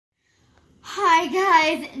Hi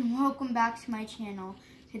guys, and welcome back to my channel.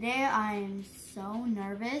 Today I'm so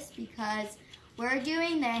nervous because we're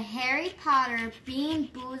doing the Harry Potter Being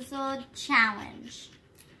Boozled challenge.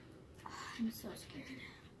 Oh, I'm so scared.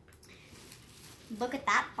 Look at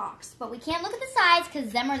that box, but we can't look at the sides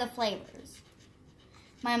because them are the flavors.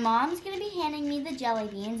 My mom's going to be handing me the jelly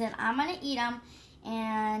beans and I'm going to eat them,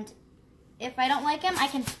 and if I don't like them, I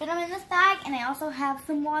can spit them in this bag, and I also have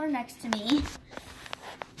some water next to me.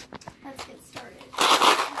 Let's get started.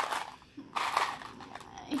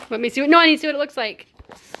 Let me see. No, I need to see what it looks like.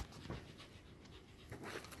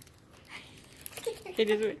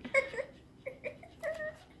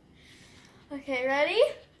 Okay, ready?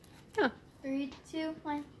 Huh. 3, 2,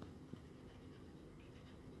 1.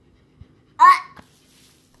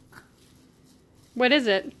 What is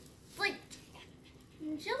it? It's like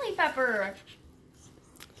chili pepper.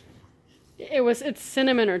 It's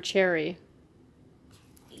cinnamon or cherry.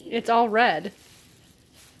 It's all red.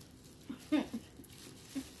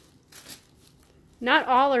 Not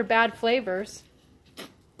all are bad flavors.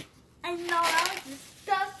 I know, that was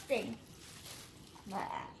disgusting.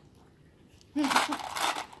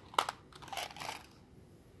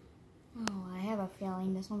 Oh, I have a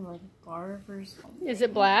feeling this one's like barf or something. Is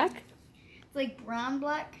it black? It's like brown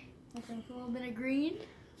black with like a little bit of green.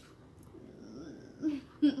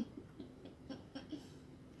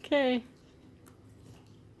 Okay.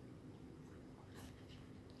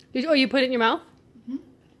 Oh, you put it in your mouth? Mm-hmm.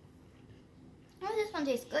 Oh, this one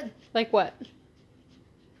tastes good. Like what?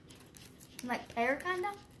 Like pear, kind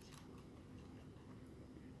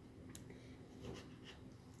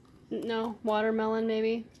of? No, watermelon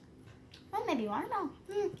maybe. Oh, maybe watermelon.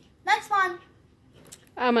 Next one.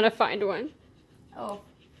 I'm gonna find one. Oh.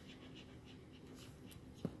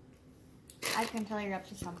 I can tell you're up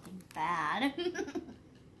to something bad.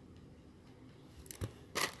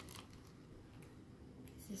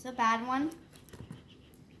 Is this a bad one?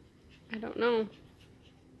 I don't know.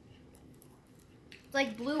 It's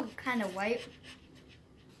like blue, kind of white.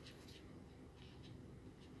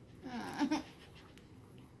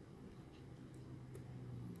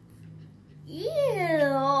 Ew!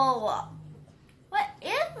 What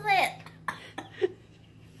is it?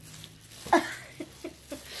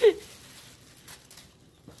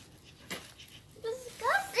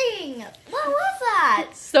 Disgusting! What was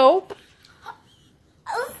that? Soap?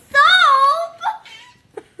 Soap?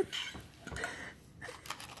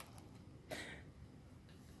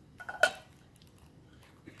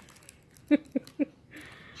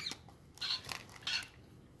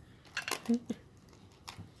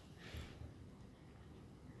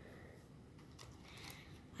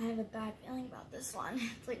 I have a bad feeling about this one.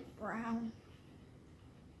 It's like brown.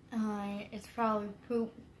 It's probably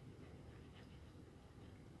poop.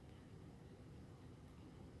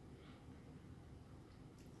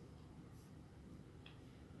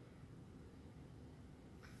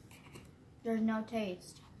 There's no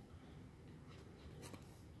taste.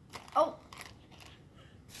 Oh.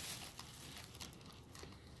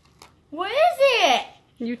 What is it?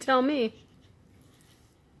 You tell me.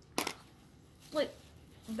 Like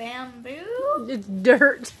bamboo? It's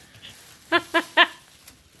dirt.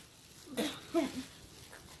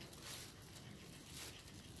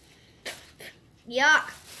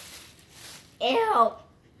 Yuck. Ew.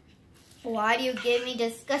 Why do you give me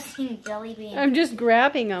disgusting jelly beans? I'm just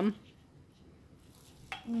grabbing them.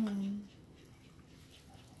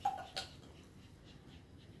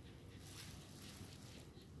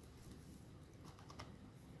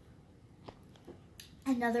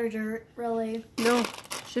 Another dirt, really? No,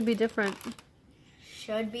 should be different.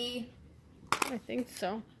 Should be. I think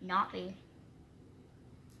so. Not be.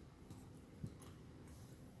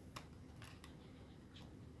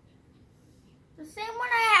 The same one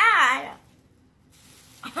I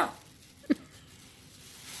had.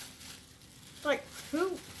 Like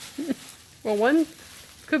poop. Well, one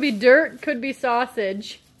could be dirt, could be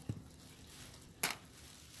sausage.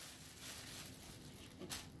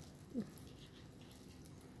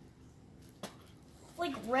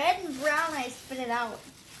 Like red and brown, I spit it out.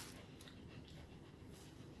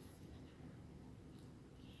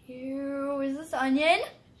 Ew, is this onion?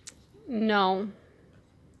 No.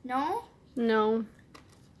 No? No.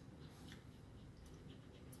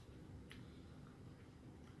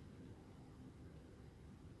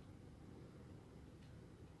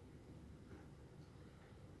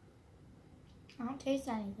 I don't taste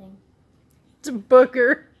anything. It's a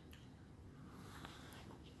booger.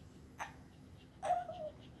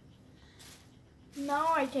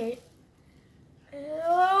 No, I taste.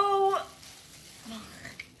 Ew.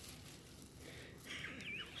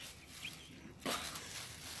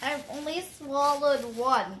 I've only swallowed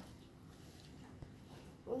one.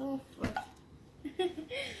 Oof.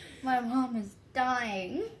 My mom is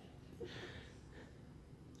dying.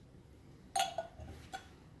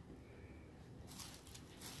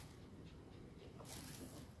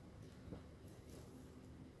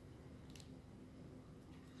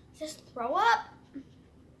 Just throw up.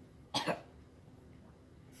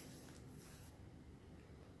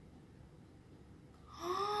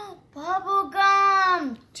 Bubble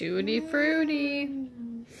gum. Tutti fruity.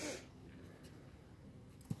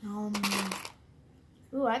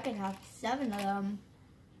 Ooh, I could have 7 of them.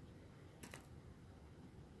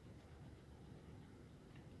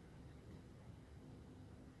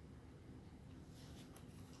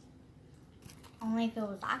 Only if it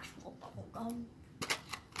was actual bubble gum.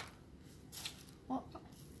 Oh.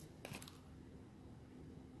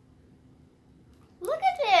 Look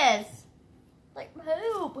at this! Like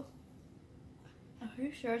poop. Are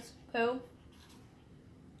you sure it's poop?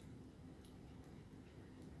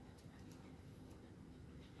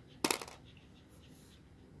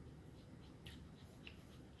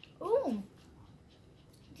 Ooh.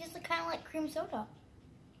 It tastes kind of like cream soda.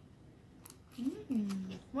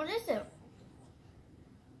 What is it?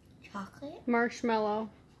 Chocolate? Marshmallow.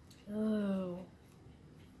 Oh.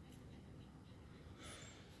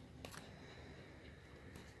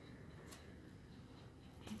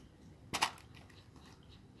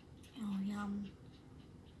 Oh, yum.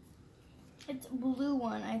 It's a blue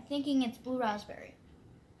one. I'm thinking it's blue raspberry.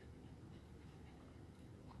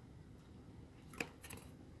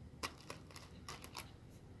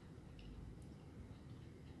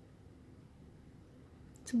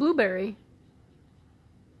 It's blueberry.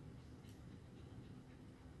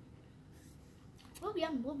 Oh,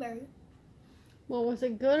 yum, blueberry. Well, was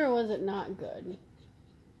it good or was it not good?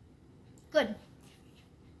 Good.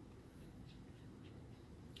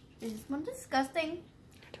 Is this one disgusting?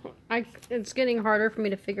 It's getting harder for me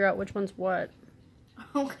to figure out which one's what.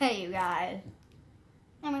 Okay, you guys.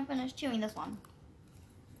 I'm gonna finish chewing this one.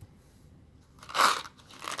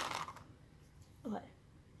 What?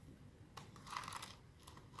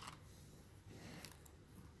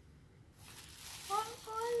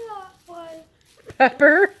 What?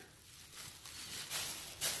 Pepper.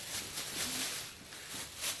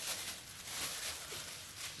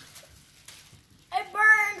 It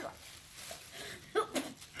burns.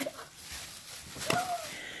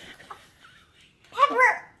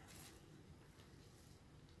 Pepper.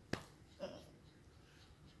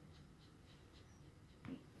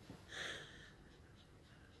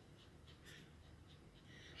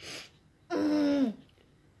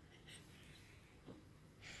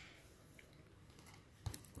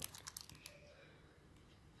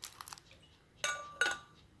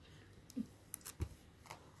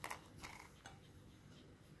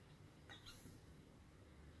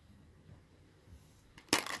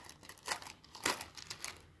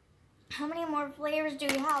 How many more flavors do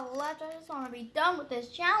we have left? I just want to be done with this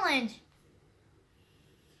challenge.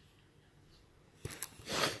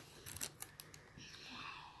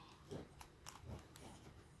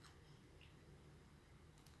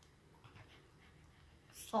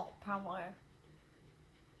 Salt, probably.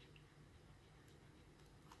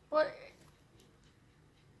 What?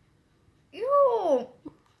 Ew.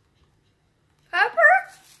 Pepper?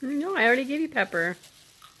 No, I already gave you pepper.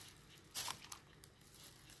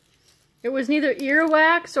 It was neither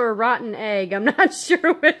earwax or rotten egg. I'm not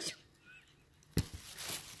sure which.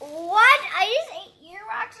 What? I just ate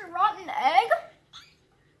earwax and rotten egg?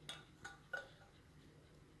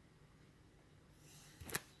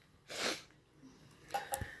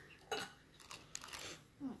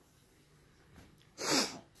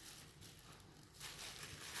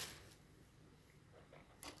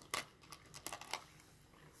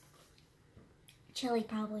 Chili,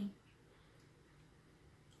 probably.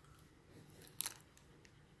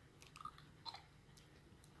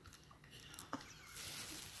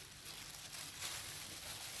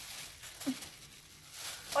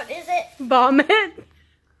 What is it? Vomit.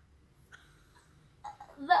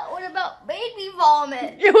 What about baby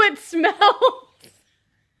vomit? It smells.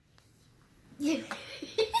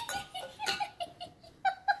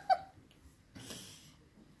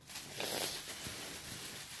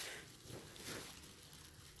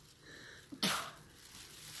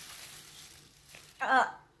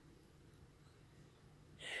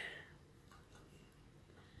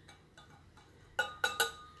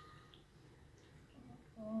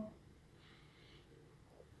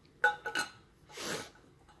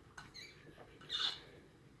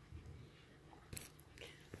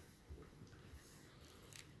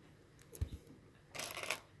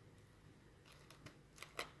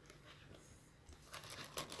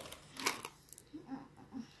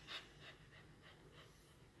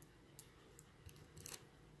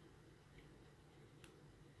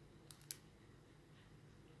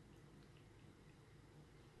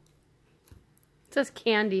 It says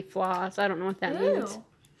candy floss. I don't know what that means.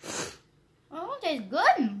 Oh, it tastes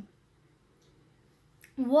good.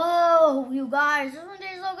 Whoa, you guys, this one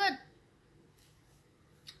tastes so good.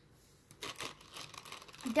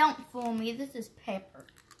 Don't fool me. This is paper.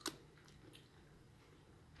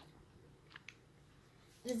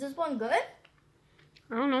 Is this one good?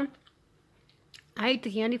 I don't know. I ate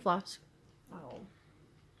the candy floss. Oh.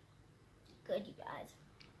 Good, you guys.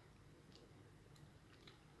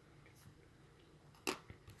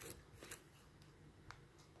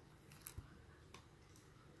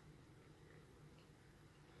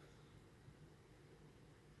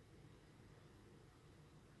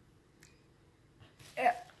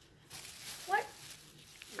 What?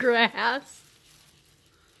 Grass.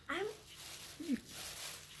 I'm...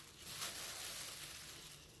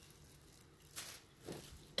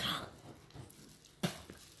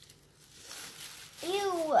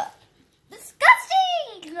 Ew.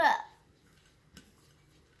 Disgusting!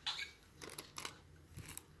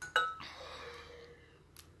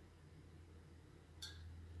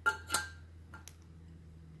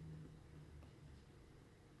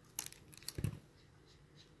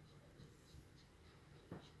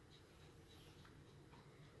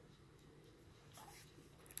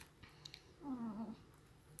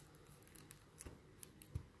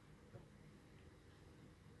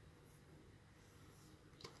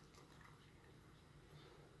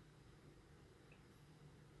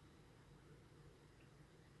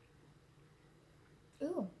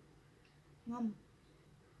 Ooh. Yum.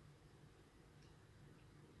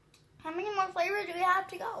 How many more flavors do we have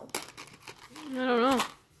to go? I don't know. I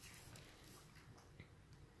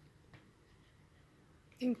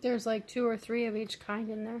think there's like 2 or 3 of each kind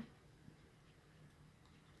in there.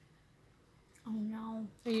 Oh no.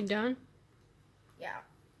 Are you done? Yeah.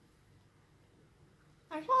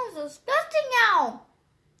 I feel disgusting now.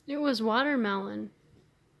 It was watermelon.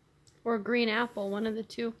 Or green apple, one of the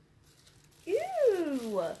two.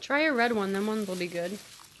 Ew. Try a red one, them ones will be good.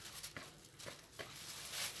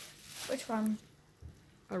 Which one?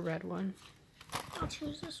 A red one. I'll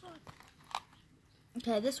choose this one.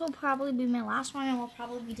 Okay, this will probably be my last one and will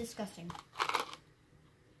probably be disgusting.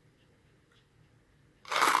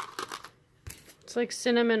 It's like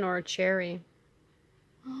cinnamon or a cherry.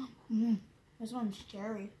 This one's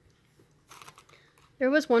cherry. There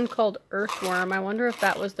was one called earthworm. I wonder if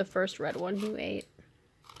that was the first red one you ate.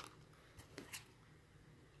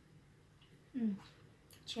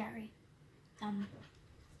 Cherry. I'm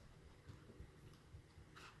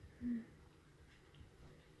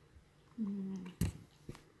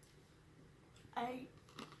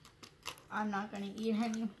not gonna eat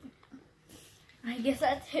any. I guess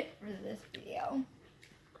that's it for this video.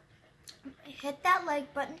 Hit that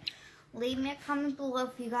like button. Leave me a comment below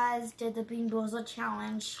if you guys did the Bean Boozled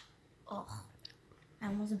challenge. Ugh. I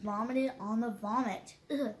almost vomited on the vomit.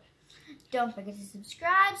 Ugh. Don't forget to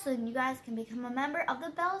subscribe so you guys can become a member of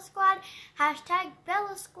the Bella Squad. Hashtag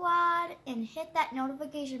Bella Squad. And hit that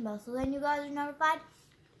notification bell so then you guys are notified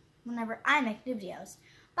whenever I make new videos.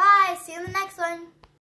 Bye. See you in the next one.